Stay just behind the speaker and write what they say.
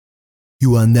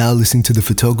You are now listening to the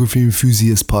Photography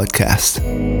Enthusiast Podcast.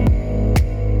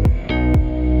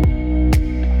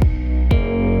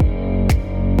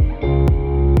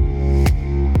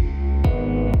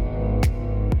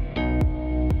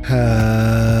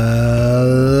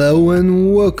 Hello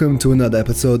and welcome to another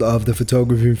episode of the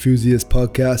Photography Enthusiast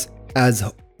Podcast.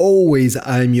 As always,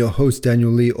 I'm your host Daniel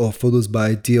Lee, or Photos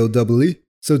by DLEE.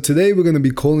 So today we're going to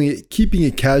be calling it Keeping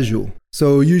It Casual.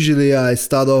 So usually I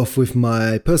start off with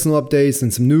my personal updates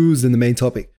and some news and the main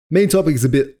topic. Main topic is a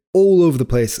bit all over the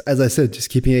place. As I said, just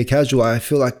keeping it casual. I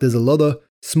feel like there's a lot of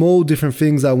small different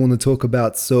things I want to talk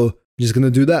about. So I'm just going to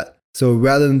do that. So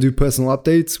rather than do personal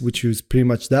updates, which is pretty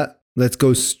much that, let's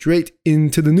go straight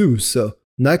into the news. So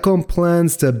Nikon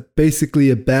plans to basically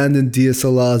abandon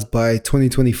DSLRs by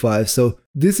 2025. So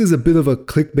this is a bit of a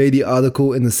clickbaity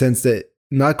article in the sense that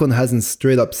Nikon hasn't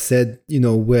straight up said,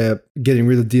 we're getting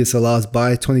rid of DSLRs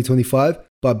by 2025,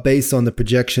 but based on the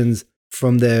projections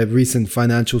from their recent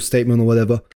financial statement or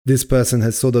whatever, this person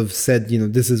has sort of said,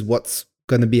 this is what's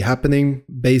going to be happening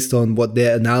based on what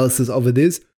their analysis of it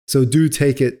is. So do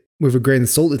take it with a grain of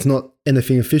salt. It's not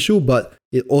anything official, but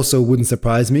it also wouldn't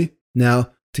surprise me. Now,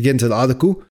 to get into the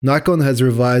article, Nikon has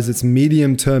revised its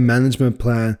medium-term management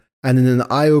plan, and in an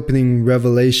eye-opening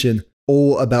revelation,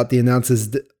 all but announces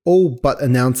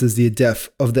the death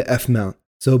of the F mount.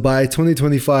 So by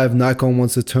 2025, Nikon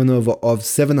wants a turnover of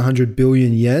 700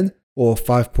 billion yen, or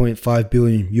 5.5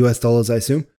 billion US dollars, I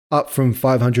assume, up from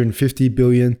 550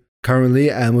 billion currently,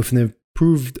 and with an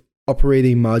improved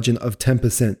operating margin of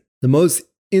 10%. The most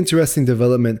interesting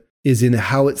development is in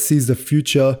how it sees the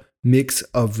future mix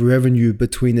of revenue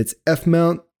between its F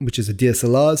mount, which is the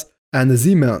DSLRs, and the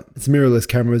Z mount, its mirrorless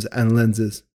cameras and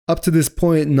lenses. Up to this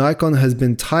point, Nikon has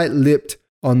been tight-lipped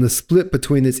on the split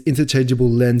between its interchangeable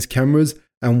lens cameras,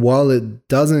 and while it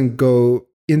doesn't go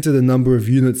into the number of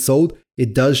units sold,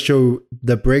 it does show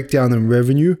the breakdown in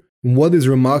revenue. And what is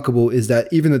remarkable is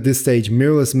that even at this stage,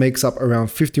 mirrorless makes up around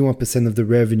 51% of the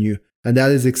revenue, and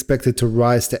that is expected to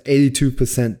rise to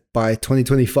 82% by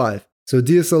 2025. So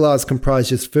DSLRs comprise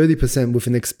just 30% with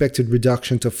an expected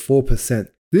reduction to 4%.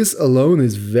 This alone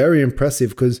is very impressive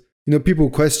because people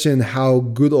question how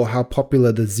good or how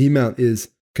popular the Z mount is,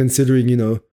 considering,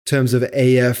 in terms of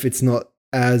AF, it's not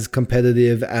as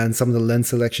competitive and some of the lens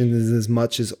selection is as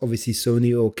much as obviously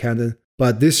Sony or Canon.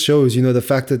 But this shows, the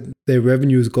fact that their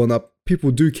revenue has gone up.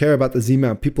 People do care about the Z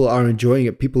mount. People are enjoying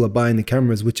it. People are buying the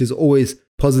cameras, which is always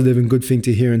positive and good thing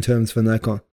to hear in terms for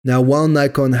Nikon. Now, while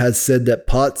Nikon has said that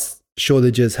parts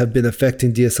shortages have been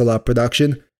affecting DSLR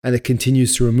production and it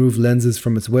continues to remove lenses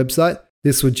from its website,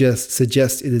 this would just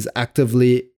suggest it is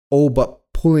actively all but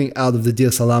pulling out of the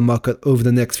DSLR market over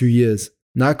the next few years.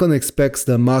 Nikon expects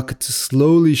the market to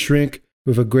slowly shrink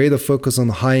with a greater focus on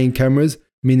high-end cameras,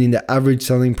 meaning the average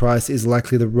selling price is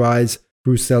likely to rise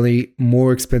through selling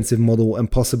more expensive model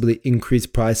and possibly increase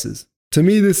prices. To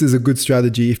me, this is a good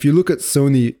strategy. If you look at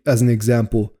Sony as an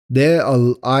example, I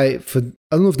don't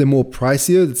know if they're more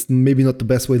pricier, it's maybe not the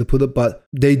best way to put it, but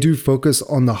they do focus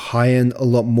on the high end a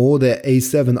lot more. Their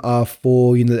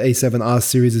A7R4, the A7R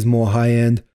series is more high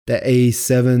end. The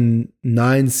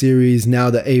A7-9 series, now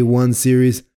the A1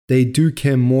 series, they do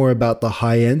care more about the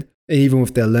high end, and even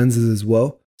with their lenses as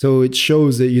well. So it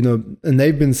shows that, and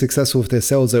they've been successful with their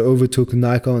sales. They overtook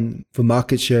Nikon for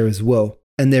market share as well.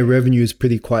 And their revenue is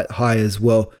pretty quite high as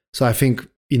well. So I think,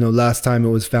 last time it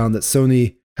was found that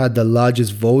Sony had the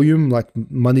largest volume, like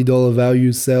money dollar value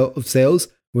of sales,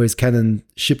 whereas Canon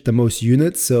shipped the most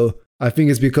units. So I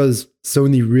think it's because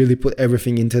Sony really put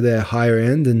everything into their higher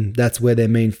end, and that's where their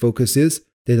main focus is.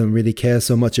 They don't really care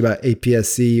so much about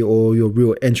APS-C or your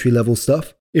real entry-level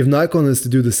stuff. If Nikon is to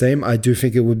do the same, I do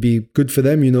think it would be good for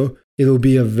them. It'll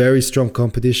be a very strong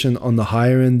competition on the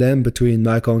higher end then between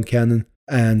Nikon, Canon,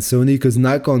 and Sony, because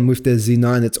Nikon with their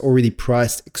Z9, it's already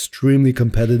priced extremely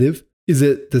competitive. Is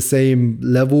it the same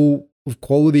level of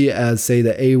quality as, say,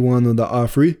 the A1 or the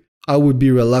R3? I would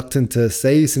be reluctant to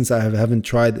say, since I haven't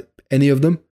tried any of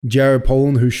them. Jared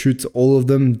Poland, who shoots all of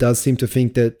them, does seem to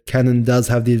think that Canon does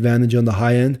have the advantage on the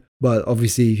high end, but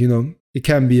obviously, it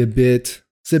can be a bit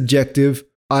subjective.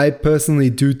 I personally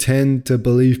do tend to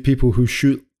believe people who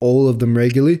shoot all of them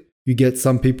regularly. You get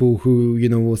some people who,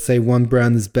 will say one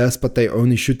brand is best, but they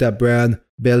only shoot that brand,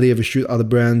 barely ever shoot other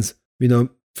brands.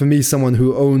 For me, someone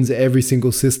who owns every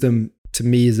single system, to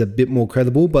me, is a bit more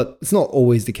credible, but it's not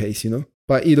always the case,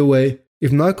 But either way,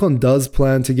 if Nikon does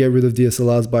plan to get rid of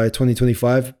DSLRs by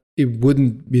 2025, it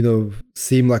wouldn't,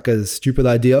 seem like a stupid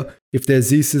idea. If their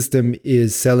Z system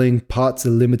is selling, parts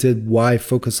are limited, why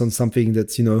focus on something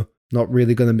that's, not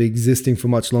really going to be existing for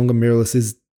much longer? Mirrorless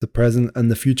is the present and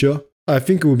the future. I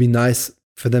think it would be nice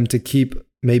for them to keep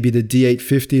maybe the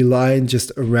D850 line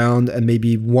just around, and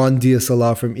maybe one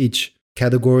DSLR from each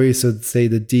category. So say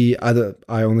the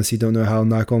I honestly don't know how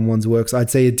Nikon ones works. I'd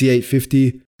say a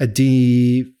D850, a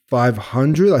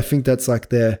D500. I think that's like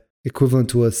their equivalent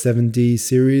to a 7D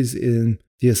series in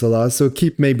DSLRs. So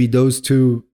keep maybe those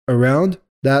two around.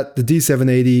 That the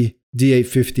D780,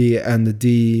 D850, and the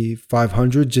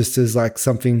D500 just as like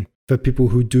something for people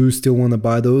who do still want to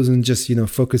buy those and just,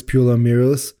 focus purely on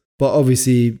mirrorless. But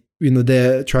obviously,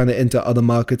 they're trying to enter other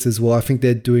markets as well. I think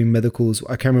they're doing medicals.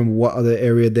 I can't remember what other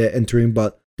area they're entering,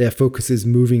 but their focus is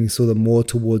moving sort of more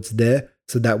towards there.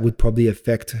 So that would probably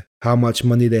affect how much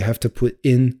money they have to put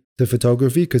in to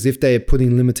photography. Because if they're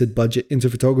putting limited budget into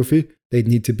photography, they'd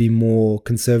need to be more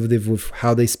conservative with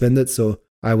how they spend it. So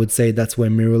I would say that's where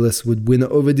mirrorless would win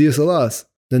over DSLRs.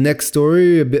 The next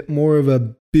story, a bit more of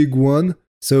a big one.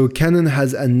 So Canon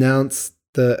has announced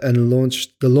Canon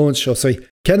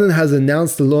has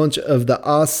announced the launch of the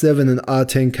R7 and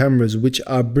R10 cameras, which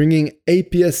are bringing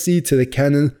APS-C to the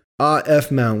Canon RF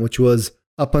mount, which was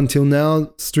up until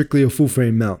now strictly a full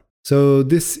frame mount. So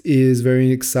this is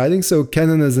very exciting. So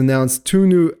Canon has announced two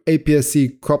new APS-C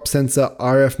crop sensor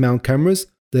RF mount cameras,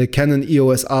 the Canon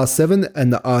EOS R7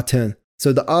 and the R10.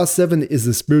 So the R7 is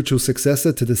the spiritual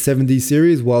successor to the 7D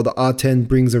series, while the R10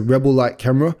 brings a rebel-like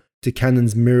camera to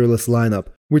Canon's mirrorless lineup,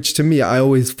 which to me I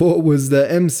always thought was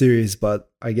the M series, but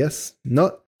I guess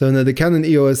not. So now the Canon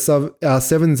EOS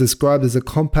R7 is described as a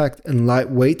compact and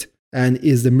lightweight and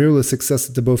is the mirrorless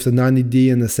successor to both the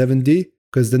 90D and the 7D,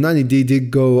 because the 90D did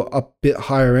go up a bit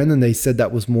higher end and they said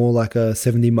that was more like a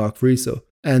 7D Mark III.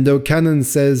 And though Canon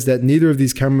says that neither of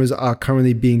these cameras are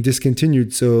currently being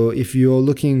discontinued, so if you're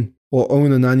looking or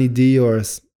own a 90D or a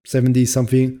 7D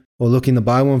something, or looking to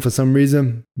buy one for some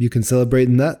reason, you can celebrate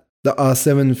in that. The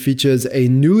R7 features a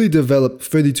newly developed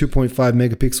 32.5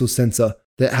 megapixel sensor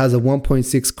that has a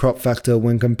 1.6 crop factor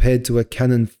when compared to a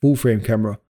Canon full frame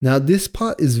camera. Now this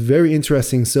part is very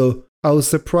interesting. So I was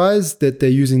surprised that they're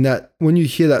using that. When you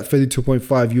hear that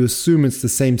 32.5, you assume it's the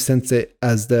same sensor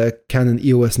as the Canon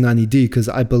EOS 90D, because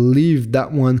I believe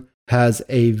that one has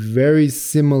a very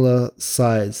similar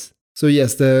size. So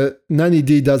yes, the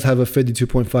 90D does have a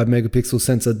 32.5 megapixel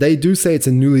sensor. They do say it's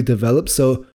a newly developed,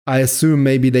 so I assume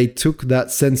maybe they took that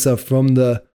sensor from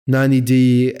the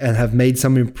 90D and have made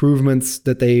some improvements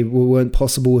that they weren't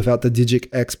possible without the Digic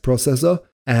X processor,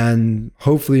 and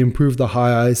hopefully improved the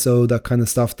high ISO, that kind of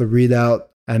stuff, the readout,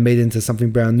 and made it into something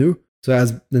brand new. So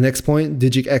as the next point,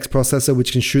 Digic X processor,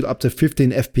 which can shoot up to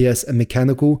 15 FPS in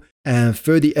mechanical and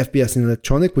 30 FPS in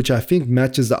electronic, which I think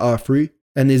matches the R3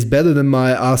 and is better than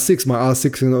my R6. My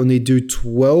R6 can only do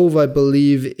 12, I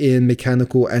believe, in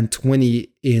mechanical and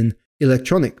 20 in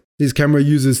electronic. This camera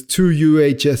uses two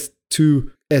UHS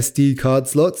 2 SD card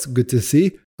slots, good to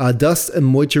see. Dust and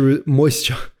moisture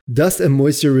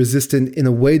resistant in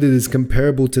a way that is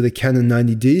comparable to the Canon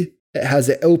 90D. It has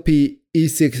an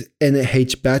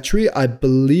LP-E6NH battery. I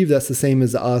believe that's the same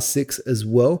as the R6 as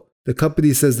well. The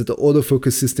company says that the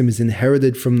autofocus system is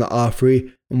inherited from the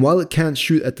R3, and while it can't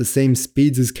shoot at the same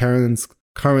speeds as Canon's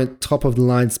current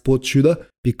top-of-the-line sports shooter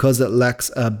because it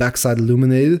lacks a backside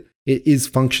illuminated, it is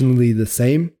functionally the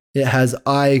same. It has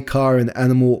eye, car, and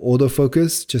animal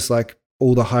autofocus, just like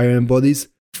all the higher-end bodies.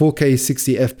 4K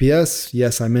 60 FPS,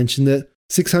 yes, I mentioned it.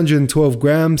 612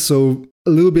 grams, so a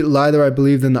little bit lighter, I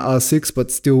believe, than the R6, but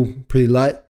still pretty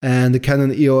light. And the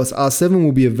Canon EOS R7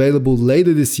 will be available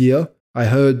later this year. I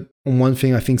heard on one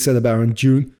thing I think said about in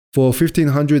June, for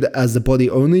 $1,500 as the body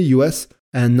only US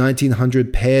and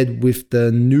 $1,900 paired with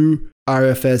the new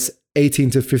RFS 18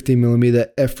 to 50mm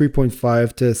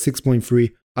f3.5 to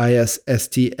 6.3 IS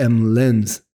STM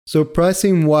lens. So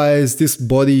pricing wise, this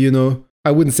body,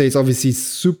 I wouldn't say it's obviously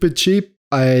super cheap.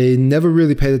 I never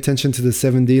really paid attention to the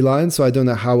 7D line, so I don't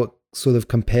know how it sort of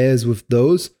compares with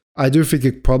those. I do think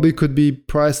it probably could be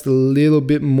priced a little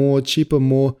bit more cheaper,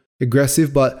 more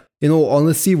aggressive, but in all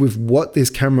honesty, with what this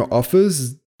camera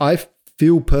offers, I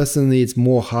feel personally it's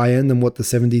more high-end than what the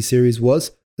 7D series was.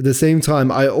 At the same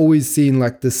time, I always seen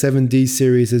like the 7D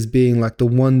series as being like the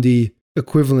 1D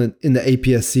equivalent in the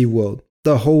APS-C world.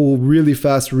 The whole really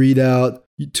fast readout,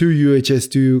 two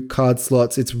UHS-2 card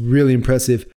slots, it's really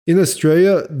impressive. In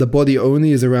Australia, the body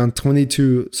only is around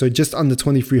 22, so just under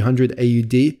 2300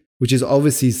 AUD, which is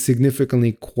obviously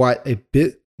significantly quite a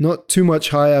bit. Not too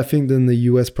much higher, I think, than the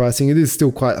US pricing. It is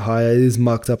still quite high. It is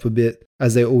marked up a bit,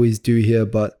 as they always do here.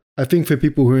 But I think for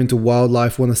people who are into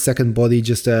wildlife, want a second body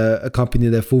just to accompany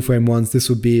their full frame ones, this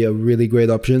would be a really great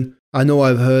option. I know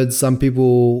I've heard some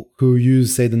people who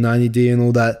use, say, the 90D and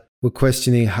all that were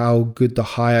questioning how good the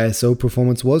high ISO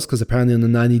performance was, because apparently on the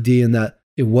 90D and that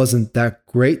it wasn't that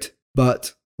great.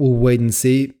 But we'll wait and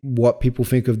see what people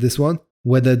think of this one.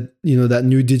 Whether, that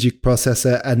new Digic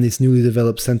processor and this newly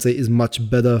developed sensor is much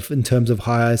better in terms of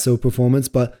high ISO performance.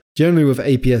 But generally with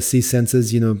APS-C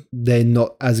sensors, they're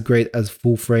not as great as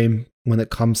full frame when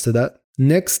it comes to that.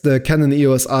 Next, the Canon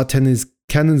EOS R10 is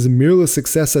Canon's mirrorless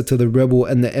successor to the Rebel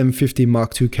and the M50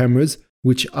 Mark II cameras,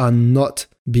 which are not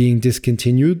being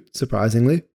discontinued,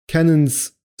 surprisingly.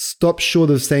 Canon's stopped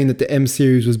short of saying that the M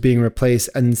series was being replaced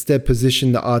and instead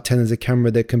positioned the R10 as a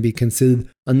camera that can be considered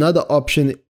another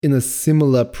option in a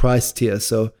similar price tier.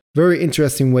 So very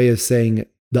interesting way of saying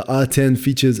it. The R10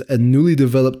 features a newly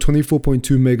developed 24.2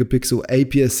 megapixel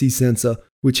APS-C sensor,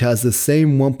 which has the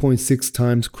same 1.6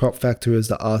 times crop factor as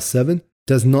the R7,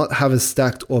 does not have a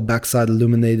stacked or backside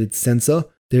illuminated sensor.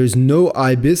 There is no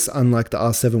IBIS, unlike the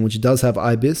R7, which does have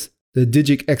IBIS. The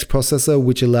Digic X processor,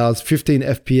 which allows 15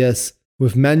 FPS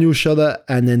with manual shutter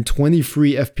and then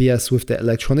 23 FPS with the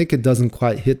electronic. It doesn't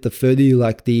quite hit the 30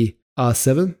 like the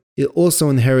R7. It also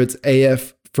inherits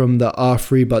AF from the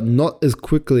R3, but not as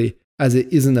quickly as it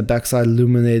isn't a backside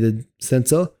illuminated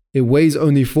sensor. It weighs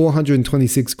only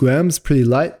 426 grams, pretty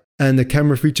light, and the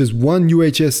camera features one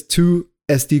UHS 2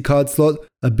 SD card slot,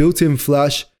 a built-in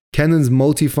flash, Canon's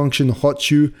multifunction hot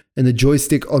shoe, and a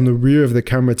joystick on the rear of the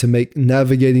camera to make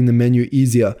navigating the menu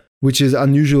easier, which is an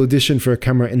unusual addition for a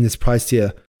camera in this price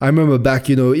tier. I remember back,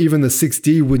 even the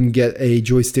 6D wouldn't get a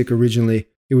joystick originally.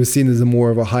 It was seen as a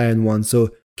more of a high-end one.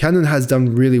 So Canon has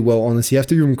done really well, honestly. You have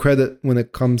to give them credit when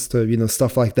it comes to,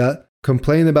 stuff like that.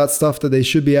 Complain about stuff that they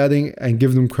should be adding and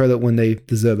give them credit when they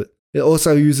deserve it. It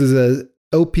also uses a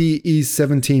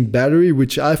LPE17 battery,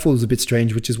 which I thought was a bit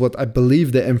strange, which is what I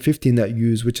believe the M15 that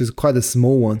used, which is quite a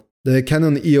small one. The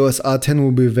Canon EOS R10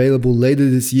 will be available later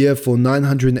this year for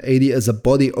 $980 as a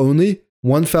body only,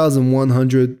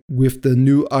 $1,100 with the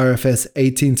new RFS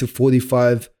 18 to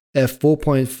 45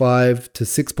 f4.5 to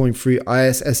 6.3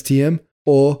 IS STM,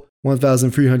 or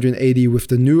 $1,380 with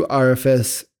the new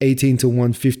RFS 18 to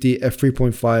 150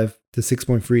 f3.5 to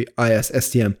 6.3 IS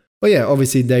STM. But yeah,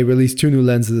 obviously they released two new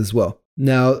lenses as well.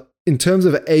 Now, in terms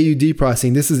of AUD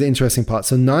pricing, this is the interesting part.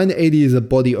 So $980 is a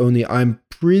body only. I'm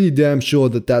pretty damn sure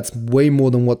that that's way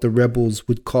more than what the Rebels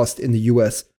would cost in the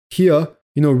US. Here,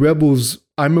 Rebels,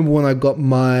 I remember when I got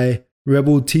my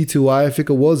Rebel T2i, I think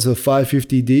it was, a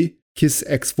 550D, KISS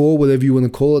X4, whatever you want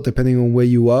to call it, depending on where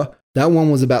you are. That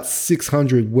one was about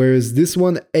 $600, whereas this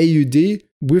one, AUD,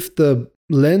 with the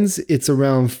lens, it's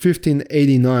around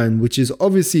 $1,589, which is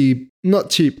obviously not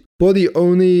cheap. Body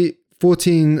only,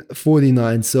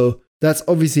 $1,449, so that's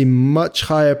obviously much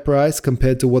higher price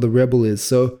compared to what a Rebel is.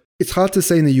 So it's hard to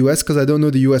say in the US because I don't know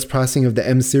the US pricing of the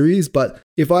M series, but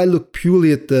if I look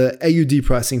purely at the AUD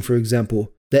pricing, for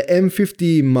example, the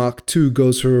M50 Mark II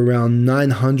goes for around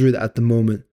 $900 at the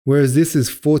moment, whereas this is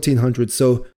 $1,400.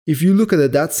 So if you look at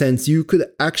it that sense, you could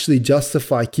actually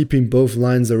justify keeping both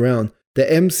lines around.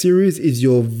 The M series is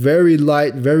your very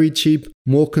light, very cheap,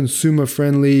 more consumer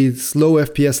friendly, slow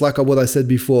FPS, like what I said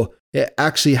before. It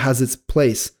actually has its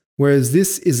place. Whereas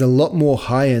this is a lot more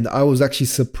high end. I was actually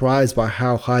surprised by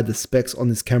how high the specs on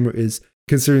this camera is,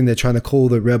 considering they're trying to call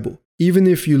the Rebel. Even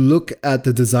if you look at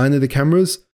the design of the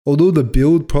cameras, although the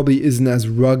build probably isn't as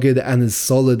rugged and as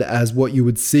solid as what you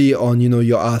would see on,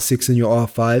 your R6 and your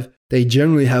R5, they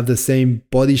generally have the same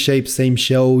body shape, same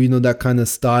shell, that kind of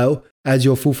style as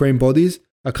your full frame bodies.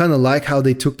 I kind of like how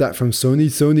they took that from Sony.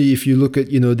 Sony, if you look at,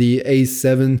 the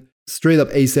A7, straight up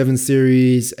A7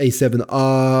 series,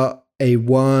 A7R,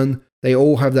 A1, they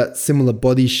all have that similar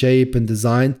body shape and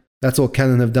design. That's what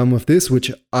Canon have done with this,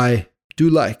 which I do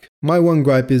like. My one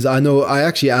gripe is, I know I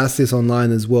actually asked this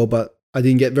online as well, but I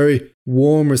didn't get very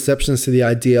warm receptions to the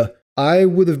idea. I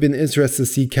would have been interested to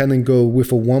see Canon go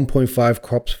with a 1.5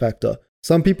 crop factor.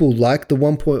 Some people like the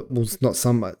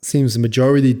it seems the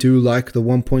majority do like the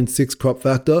 1.6 crop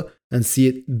factor and see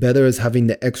it better as having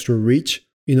the extra reach.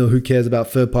 Who cares about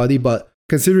third party? But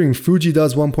considering Fuji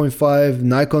does 1.5,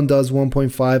 Nikon does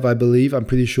 1.5, I believe, I'm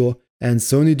pretty sure, and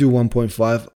Sony do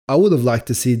 1.5, I would have liked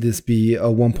to see this be a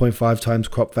 1.5 times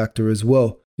crop factor as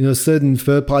well. Certain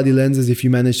third party lenses, if you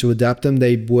manage to adapt them,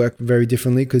 they work very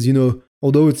differently because,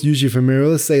 although it's usually for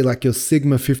mirrorless, say like your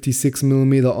Sigma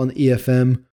 56mm on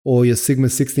EFM or your Sigma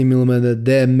 60mm,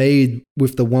 they're made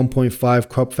with the 1.5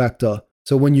 crop factor.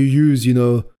 So when you use,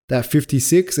 that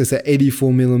 56, it's at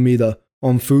 84mm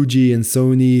on Fuji and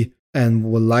Sony and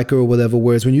Leica or whatever,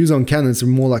 whereas when you use on Canon, it's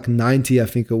more like 90, I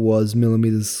think it was,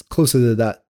 millimeters, closer to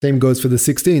that. Same goes for the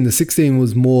 16. The 16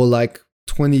 was more like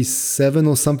 27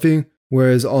 or something,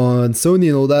 whereas on Sony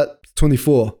and all that,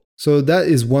 24. So that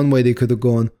is one way they could have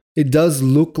gone. It does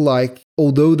look like,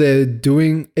 although they're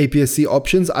doing APS-C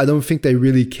options, I don't think they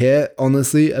really care,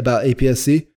 honestly, about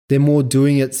APS-C. they're more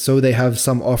doing it so they have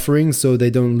some offering, so they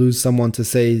don't lose someone to,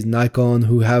 say, Nikon,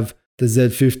 who have the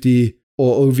Z50,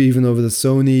 or even over the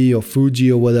Sony or Fuji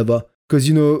or whatever. Because,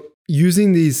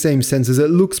 using these same sensors, it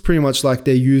looks pretty much like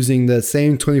they're using the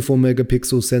same 24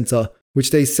 megapixel sensor,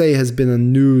 which they say has been a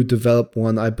new developed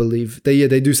one, I believe. They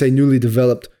do say newly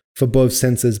developed for both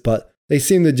sensors, but they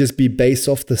seem to just be based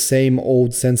off the same old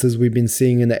sensors we've been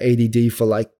seeing in the 80D for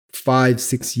like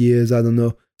 5-6 years, I don't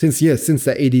know. Since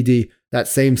the 80D, that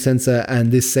same sensor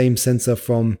and this same sensor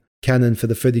from Canon for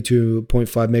the 32.5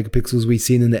 megapixels we've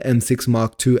seen in the M6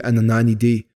 Mark II and the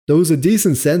 90D. Those are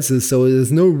decent sensors, so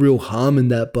there's no real harm in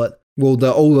that, but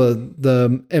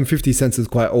the M50 sensor is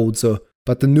quite old,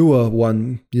 but the newer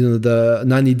one, the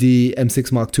 90D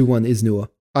M6 Mark II one is newer.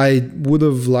 I would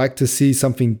have liked to see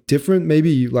something different,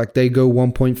 maybe like they go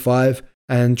 1.5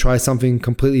 and try something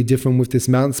completely different with this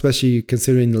mount, especially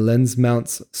considering the lens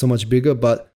mount's so much bigger,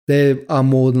 but they are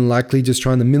more than likely just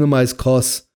trying to minimize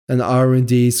costs and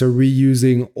R&D, so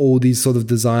reusing all these sort of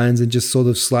designs and just sort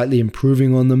of slightly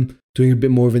improving on them, doing a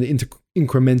bit more of an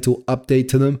incremental update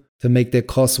to them to make their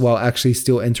costs while actually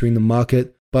still entering the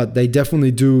market. But they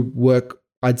definitely do work,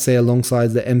 I'd say,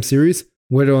 alongside the M series.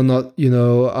 Whether or not,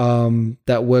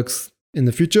 that works in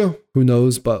the future, who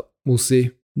knows, but we'll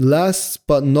see. Last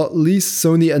but not least,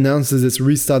 Sony announces it's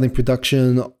restarting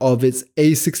production of its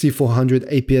A6400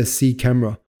 APS-C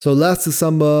camera. So last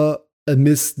December,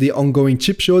 amidst the ongoing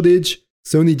chip shortage,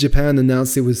 Sony Japan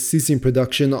announced it was ceasing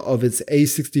production of its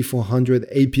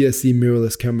A6400 APS-C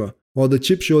mirrorless camera. While the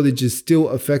chip shortage is still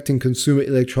affecting consumer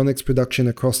electronics production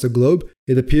across the globe,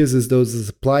 it appears as though the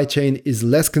supply chain is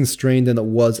less constrained than it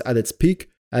was at its peak,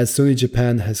 as Sony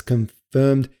Japan has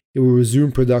confirmed it will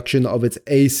resume production of its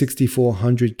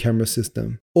A6400 camera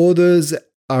system. Orders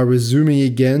are resuming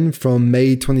again from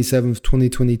May 27,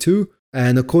 2022,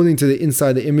 and according to the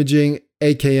Insider Imaging,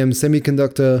 AKM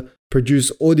Semiconductor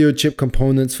produced audio chip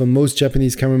components for most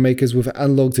Japanese camera makers, with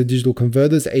analog to digital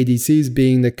converters, ADCs,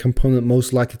 being the component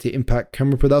most likely to impact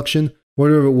camera production.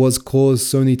 Whatever it was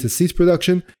caused Sony to cease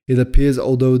production, it appears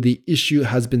although the issue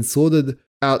has been sorted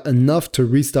out enough to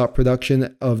restart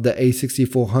production of the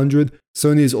A6400.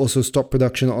 Sony has also stopped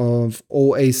production of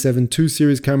all A7 II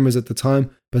series cameras at the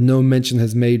time, but no mention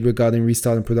has made regarding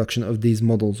restarting production of these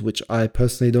models, which I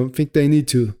personally don't think they need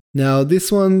to. Now,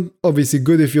 this one, obviously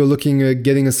good if you're looking at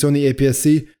getting a Sony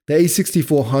APS-C. The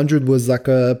A6400 was like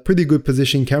a pretty good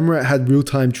position camera. It had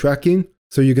real-time tracking,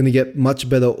 so you're going to get much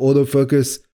better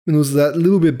autofocus. And it was that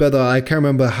little bit better. I can't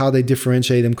remember how they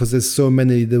differentiate them because there's so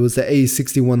many. There was the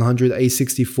A6100,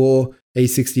 A64,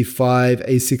 A65,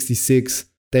 A66.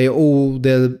 Their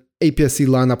APS-C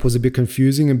lineup was a bit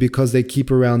confusing, and because they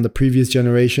keep around the previous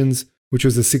generations, which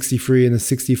was the 63 and the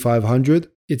 6500,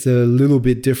 it's a little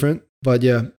bit different. But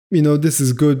yeah, this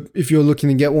is good. If you're looking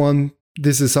to get one,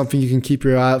 this is something you can keep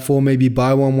your eye out for. Maybe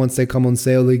buy one once they come on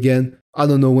sale again. I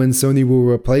don't know when Sony will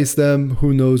replace them.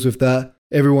 Who knows with that?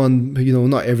 Everyone,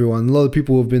 not everyone, a lot of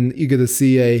people have been eager to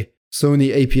see a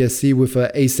Sony APS-C with a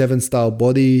A7 style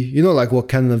body, like what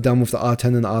Canon have done with the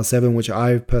R10 and the R7, which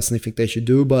I personally think they should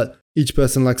do, but each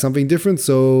person likes something different.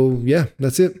 So yeah,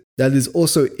 that's it. That is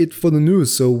also it for the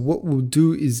news. So what we'll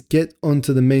do is get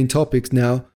onto the main topics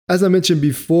now. As I mentioned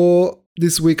before,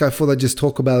 this week I thought I'd just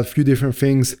talk about a few different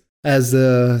things. As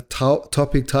the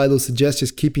topic title suggests,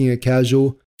 just keeping it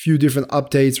casual. Few different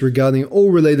updates regarding all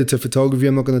related to photography.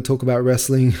 I'm not going to talk about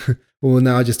wrestling. Well,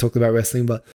 now I just talked about wrestling,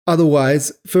 but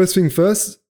otherwise, first thing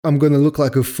first, I'm going to look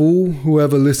like a fool,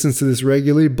 whoever listens to this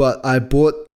regularly, but I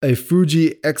bought a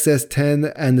Fuji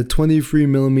XS10 and the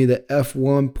 23mm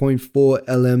f1.4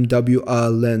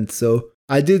 LMWR lens. So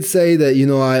I did say that,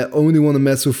 I only want to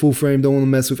mess with full frame, don't want to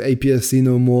mess with APS-C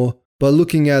no more. But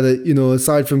looking at it,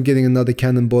 aside from getting another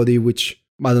Canon body, which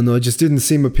I don't know, it just didn't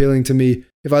seem appealing to me.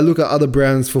 If I look at other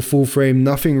brands for full frame,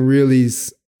 nothing really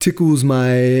tickles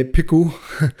my pickle,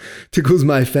 tickles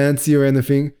my fancy or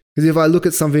anything. Because if I look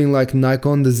at something like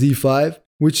Nikon, the Z5,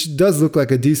 which does look like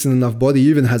a decent enough body,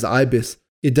 even has IBIS,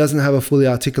 it doesn't have a fully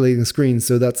articulating screen,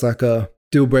 so that's like a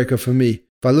deal breaker for me.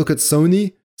 If I look at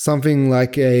Sony, something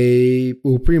like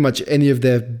pretty much any of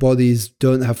their bodies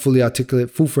don't have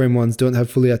full frame ones don't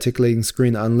have fully articulating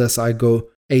screen unless I go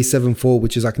A7 IV,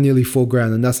 which is like nearly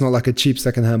 $4,000, and that's not like a cheap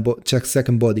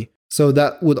second body. So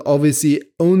that would obviously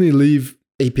only leave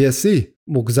APS-C.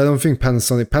 Well, because I don't think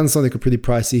Panasonic are pretty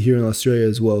pricey here in Australia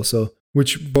as well. So,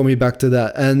 which brought me back to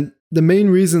that. And the main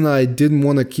reason I didn't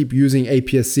want to keep using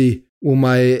APS-C or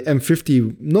my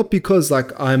M50, not because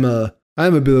like I'm a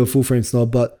bit of a full frame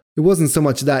snob, but it wasn't so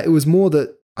much that. It was more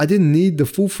that I didn't need the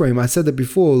full frame. I said that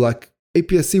before, like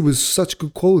APS-C was such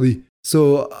good quality.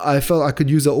 So I felt I could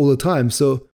use it all the time.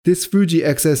 So this Fuji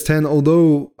XS10,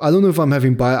 although I don't know if I'm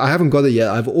I haven't got it yet.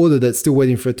 I've ordered it, still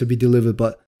waiting for it to be delivered.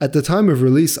 But at the time of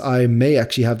release, I may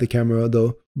actually have the camera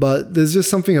though. But there's just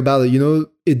something about it,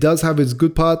 it does have its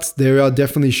good parts. There are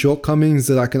definitely shortcomings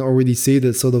that I can already see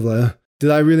that sort of like, did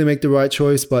I really make the right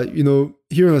choice? But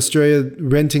here in Australia,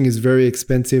 renting is very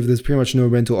expensive. There's pretty much no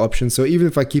rental option. So even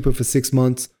if I keep it for 6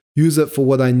 months, use it for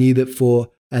what I need it for,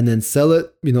 and then sell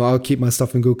it, I'll keep my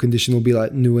stuff in good condition. It'll be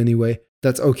like new anyway.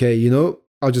 That's okay,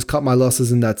 I'll just cut my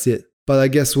losses and that's it. But I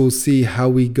guess we'll see how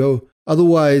we go.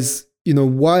 Otherwise,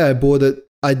 why I bought it,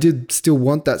 I did still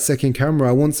want that second camera.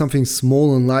 I want something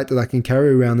small and light that I can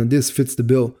carry around, and this fits the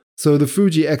bill. So the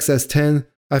Fuji XS10,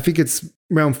 I think it's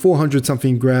around 400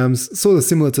 something grams, sort of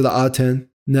similar to the R10.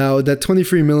 Now that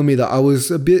 23mm, I was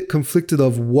a bit conflicted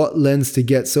of what lens to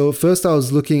get. So first I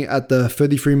was looking at the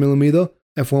 33mm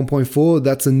f1.4.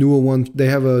 That's a newer one. They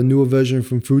have a newer version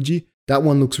from Fuji. That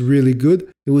one looks really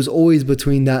good. It was always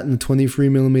between that and the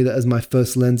 23mm as my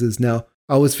first lenses. Now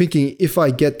I was thinking if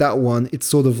I get that one, it's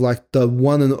sort of like the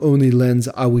one and only lens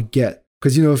I would get.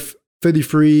 Because if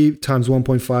 33 times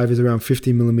 1.5 is around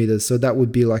 50mm. So that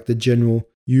would be like the general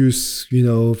use,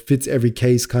 fits every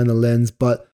case kind of lens.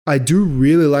 But I do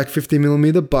really like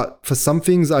 50mm, but for some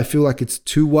things I feel like it's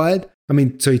too wide.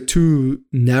 Too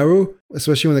narrow,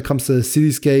 especially when it comes to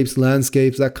cityscapes,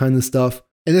 landscapes, that kind of stuff.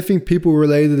 Anything people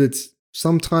related, it's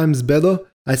sometimes better.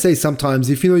 I say sometimes,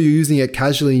 if you're using it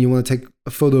casually and you want to take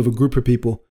a photo of a group of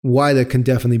people, wider can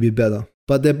definitely be better.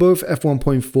 But they're both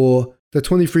f1.4. The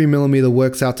 23mm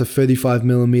works out to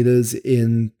 35mm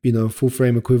in, full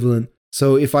frame equivalent.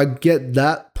 So if I get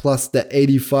that plus the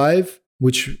 85,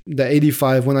 which the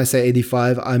 85, when I say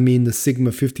 85, I mean the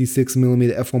Sigma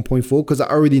 56mm f1.4, because I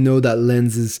already know that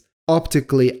lens is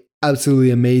optically absolutely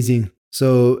amazing.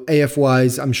 So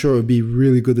AF-wise, I'm sure it would be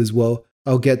really good as well.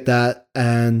 I'll get that,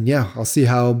 and yeah, I'll see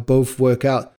how both work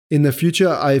out. In the future,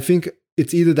 I think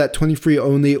it's either that 23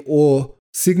 only or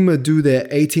Sigma do their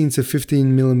 18 to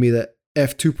 15mm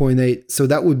f2.8. So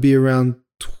that would be around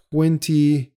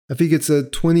 20, I think it's a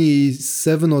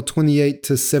 27 or 28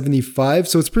 to 75.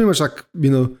 So it's pretty much like,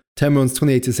 Tamron's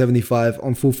 28 to 75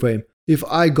 on full frame. If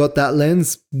I got that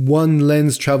lens, one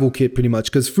lens travel kit pretty much,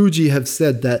 because Fuji have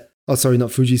said that,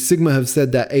 Sigma have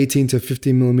said that 18 to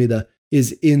 15mm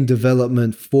is in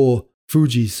development for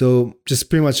Fuji. So just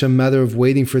pretty much a matter of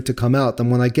waiting for it to come out.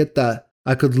 And when I get that,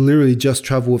 I could literally just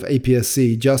travel with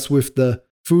APS-C, just with the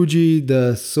Fuji,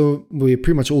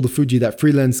 pretty much all the Fuji, that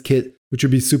free lens kit, which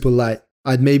would be super light.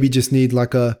 I'd maybe just need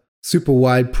like a super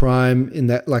wide prime in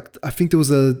that, I think there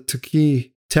was a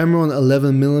Tamron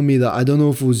 11mm. I don't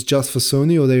know if it was just for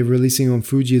Sony or they're releasing on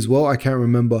Fuji as well. I can't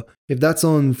remember. If that's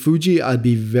on Fuji, I'd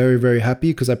be very, very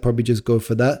happy because I'd probably just go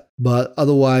for that. But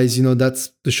otherwise,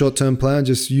 that's the short-term plan,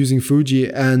 just using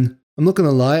Fuji. And I'm not going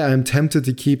to lie, I am tempted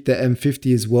to keep the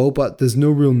M50 as well, but there's no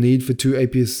real need for two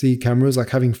APS-C cameras, like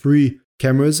having 3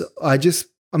 cameras.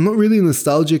 I'm not really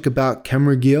nostalgic about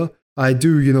camera gear. I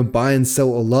do, buy and sell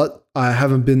a lot. I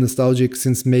haven't been nostalgic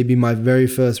since maybe my very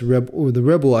first Rebel. The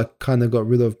Rebel I kind of got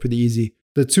rid of pretty easy.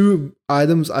 The 2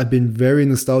 items I've been very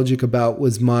nostalgic about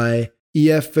was my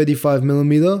EF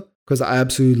 35mm, because I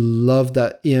absolutely love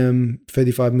that EM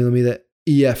 35mm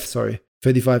EF,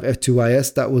 35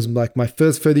 F2IS. That was like my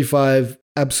first 35.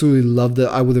 Absolutely loved it.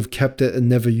 I would have kept it and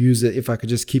never used it if I could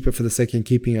just keep it for the sake of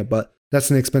keeping it, but that's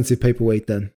an expensive paperweight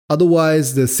then.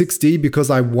 Otherwise, the 6D,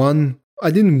 because I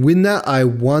didn't win that. I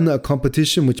won a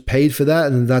competition which paid for that.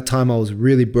 And at that time I was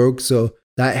really broke. So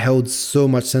that held so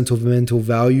much sentimental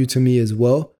value to me as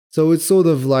well. So it's sort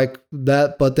of like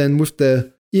that. But then with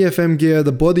the EFM gear,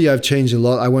 the body I've changed a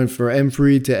lot. I went for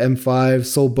M3 to M5,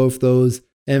 sold both those,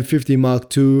 M50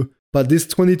 Mark II. But this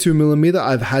 22mm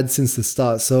I've had since the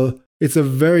start. So it's a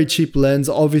very cheap lens.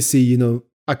 Obviously,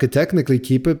 I could technically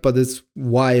keep it, but it's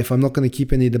why? If I'm not going to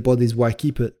keep any of the bodies, why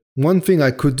keep it? One thing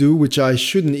I could do, which I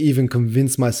shouldn't even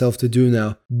convince myself to do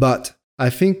now, but I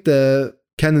think the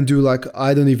Canon do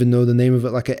I don't even know the name of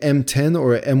it, like a M10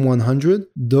 or a M100.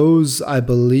 Those I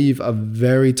believe are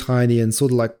very tiny and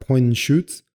sort of like point and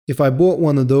shoots. If I bought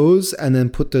one of those and then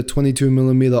put the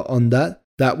 22mm on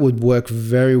that would work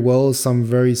very well. Some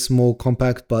very small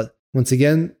compact, but once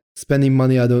again, spending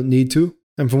money I don't need to.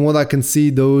 And from what I can see,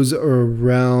 those are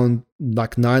around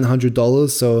like $900.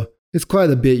 So it's quite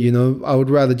a bit, I would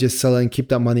rather just sell it and keep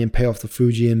that money and pay off the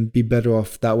Fuji and be better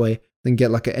off that way than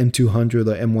get like an M200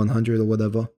 or M100 or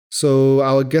whatever. So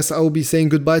I guess I will be saying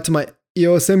goodbye to my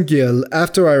EOS M gear.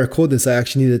 After I record this, I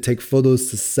actually need to take photos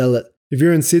to sell it. If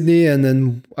you're in Sydney, and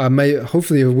then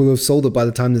hopefully I will have sold it by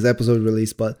the time this episode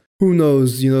released, but who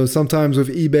knows, sometimes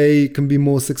with eBay it can be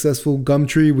more successful.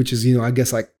 Gumtree, which is, I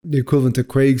guess like the equivalent to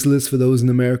Craigslist for those in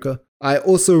America, I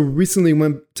also recently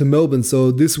went to Melbourne,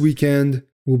 so this weekend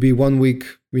will be 1 week,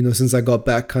 since I got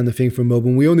back kind of thing from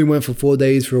Melbourne. We only went for 4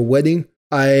 days for a wedding.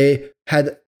 I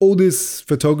had all this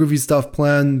photography stuff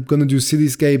planned, gonna do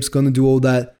cityscapes, gonna do all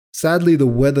that. Sadly, the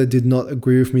weather did not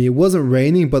agree with me. It wasn't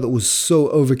raining, but it was so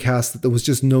overcast that there was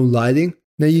just no lighting.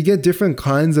 Now you get different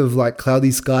kinds of like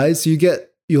cloudy skies. So you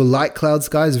get your light cloud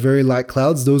skies, very light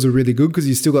clouds. Those are really good because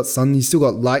you still got sun, you still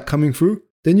got light coming through.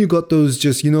 Then you got those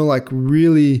just, like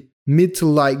really mid to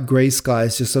light gray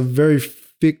skies, just a very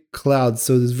thick cloud.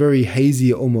 So it's very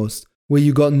hazy almost, where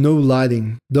you got no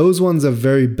lighting. Those ones are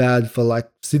very bad for like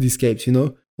cityscapes,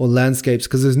 or landscapes,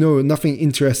 because there's nothing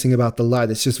interesting about the light.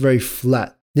 It's just very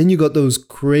flat. Then you got those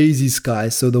crazy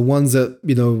skies. So the ones that,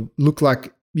 look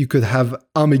like you could have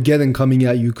Armageddon coming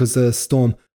at you because of the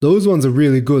storm. Those ones are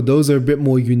really good. Those are a bit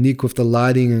more unique with the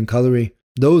lighting and coloring.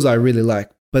 Those I really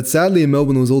like. But sadly in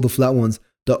Melbourne, it was all the flat ones.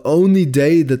 The only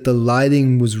day that the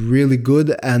lighting was really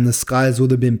good and the skies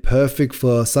would have been perfect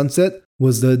for sunset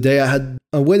was the day I had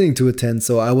a wedding to attend.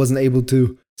 So I wasn't able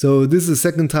to. So this is the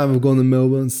second time I've gone to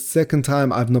Melbourne. Second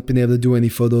time I've not been able to do any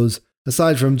photos,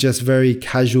 aside from just very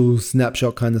casual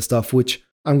snapshot kind of stuff, which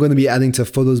I'm going to be adding to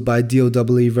Photos by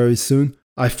DOEE very soon.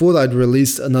 I thought I'd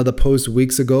released another post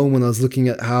weeks ago when I was looking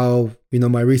at how,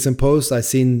 my recent posts, I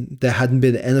seen there hadn't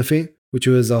been anything, which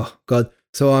was, oh God.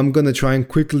 So I'm going to try and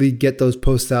quickly get those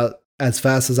posts out as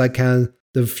fast as I can.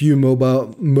 The few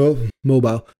mobile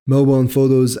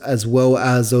photos, as well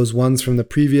as those ones from the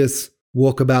previous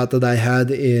walkabout that I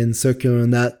had in Circular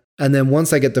and that. And then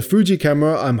once I get the Fuji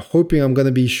camera, I'm hoping I'm going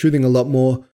to be shooting a lot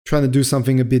more, trying to do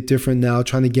something a bit different now,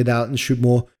 trying to get out and shoot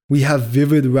more. We have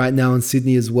Vivid right now in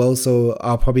Sydney as well, so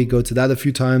I'll probably go to that a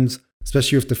few times,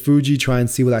 especially with the Fuji, try and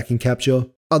see what I can capture.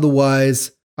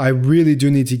 Otherwise, I really do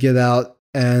need to get out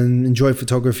and enjoy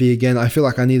photography again. I feel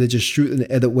like I need to just shoot and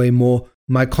edit way more.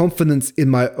 My confidence in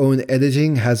my own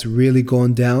editing has really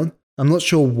gone down. I'm not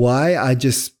sure why, I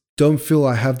just don't feel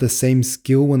I have the same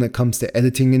skill when it comes to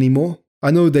editing anymore.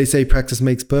 I know they say practice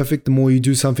makes perfect. The more you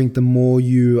do something, the more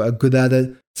you are good at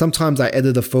it. Sometimes I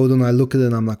edit a photo and I look at it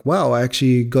and I'm like, wow, I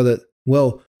actually got it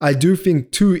well. I do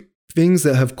think two things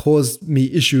that have caused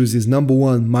me issues is number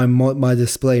one, my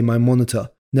display, my monitor.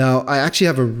 Now, I actually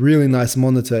have a really nice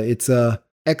monitor. It's a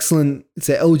LG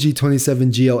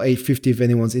 27GL850 if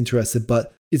anyone's interested,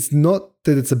 but it's not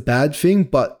that it's a bad thing,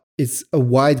 but it's a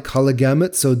wide color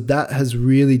gamut. So that has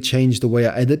really changed the way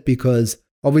I edit, because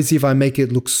obviously if I make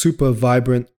it look super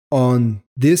vibrant on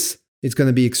this, it's going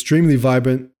to be extremely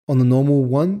vibrant on the normal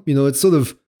one. It's sort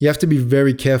of, you have to be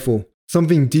very careful.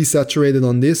 Something desaturated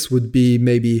on this would be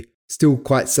maybe still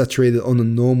quite saturated on a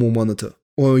normal monitor,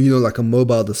 or like a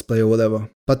mobile display or whatever.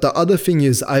 But the other thing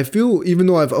is, I feel even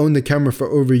though I've owned the camera for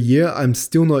over a year, I'm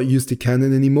still not used to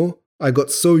Canon anymore. I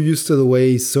got so used to the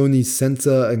way Sony's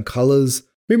sensor and colors,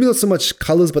 maybe not so much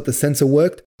colors, but the sensor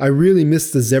worked. I really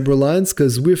miss the zebra lines,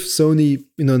 because with Sony,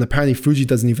 and apparently Fuji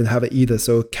doesn't even have it either.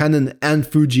 So Canon and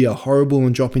Fuji are horrible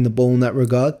in dropping the ball in that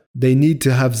regard. They need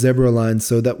to have zebra lines,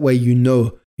 so that way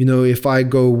if I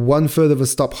go one further of a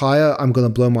stop higher, I'm going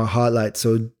to blow my highlight.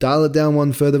 So dial it down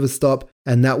one further of a stop,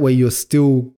 and that way you're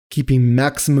still keeping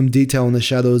maximum detail in the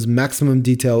shadows, maximum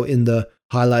detail in the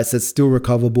highlights that's still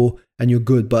recoverable, and you're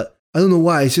good. But I don't know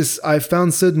why, it's just I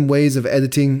found certain ways of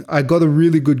editing. I got a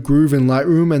really good groove in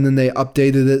Lightroom, and then they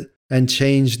updated it and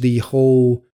changed the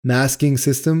whole masking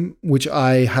system, which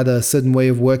I had a certain way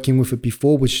of working with it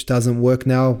before, which doesn't work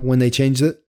now when they changed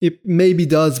it. It maybe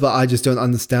does, but I just don't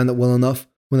understand it well enough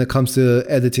when it comes to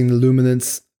editing the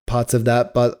luminance parts of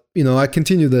that. But, I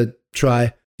continue to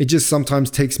try. It just sometimes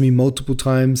takes me multiple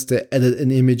times to edit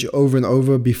an image over and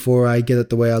over before I get it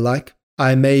the way I like.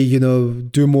 I may,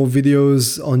 do more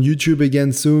videos on YouTube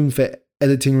again soon for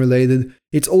editing related.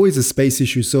 It's always a space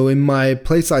issue. So in my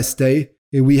place I stay,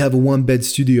 we have a 1-bed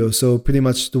studio. So pretty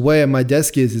much the way my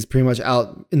desk is pretty much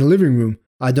out in the living room.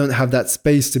 I don't have that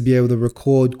space to be able to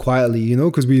record quietly,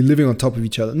 because we're living on top of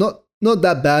each other. Not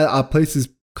that bad. Our place is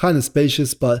kind of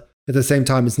spacious, but at the same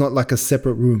time, it's not like a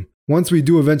separate room. Once we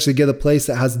do eventually get a place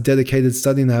that has a dedicated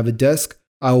study and have a desk,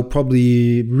 I will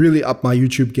probably really up my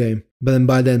YouTube game. But then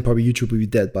by then, probably YouTube will be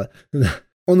dead. But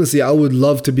honestly, I would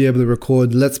love to be able to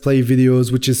record Let's Play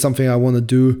videos, which is something I want to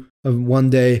do one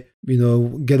day.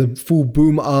 Get a full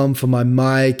boom arm for my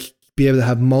mic, be able to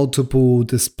have multiple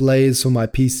displays for my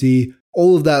PC.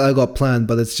 All of that I got planned,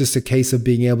 but it's just a case of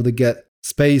being able to get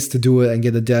space to do it and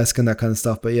get a desk and that kind of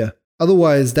stuff. But yeah.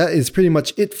 Otherwise, that is pretty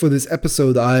much it for this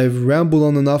episode. I've rambled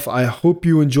on enough. I hope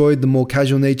you enjoyed the more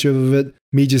casual nature of it.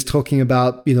 Me just talking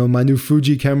about, my new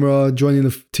Fuji camera, joining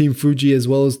the Team Fuji as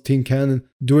well as Team Canon,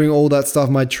 doing all that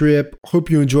stuff, my trip. Hope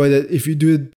you enjoyed it. If you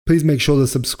did, please make sure to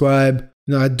subscribe.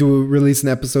 I do release an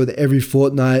episode every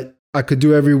fortnight. I could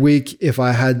do every week if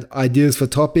I had ideas for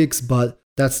topics, but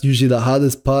that's usually the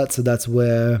hardest part. So that's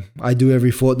where I do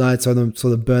every fortnight, so I don't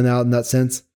sort of burn out in that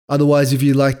sense. Otherwise, if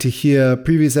you'd like to hear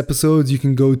previous episodes, you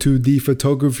can go to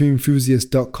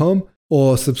thephotographyenthusiast.com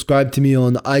or subscribe to me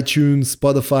on iTunes,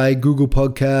 Spotify, Google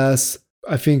Podcasts,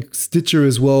 I think Stitcher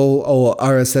as well, or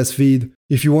RSS feed.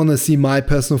 If you want to see my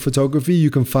personal photography, you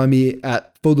can find me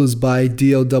at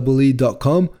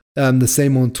photosbydlee.com. The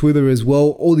same on Twitter as well.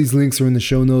 All these links are in the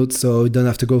show notes, so you don't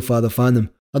have to go far to find them.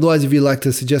 Otherwise, if you'd like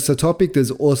to suggest a topic,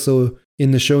 there's also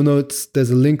in the show notes,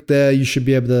 there's a link there. You should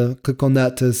be able to click on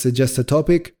that to suggest a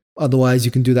topic. Otherwise,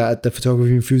 you can do that at the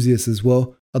Photography Enthusiast as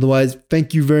well. Otherwise,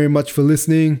 thank you very much for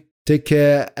listening. Take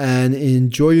care and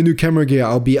enjoy your new camera gear.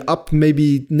 I'll be up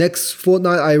maybe next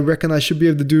fortnight. I reckon I should be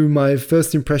able to do my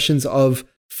first impressions of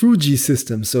Fuji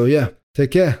system. So yeah,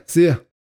 take care. See ya.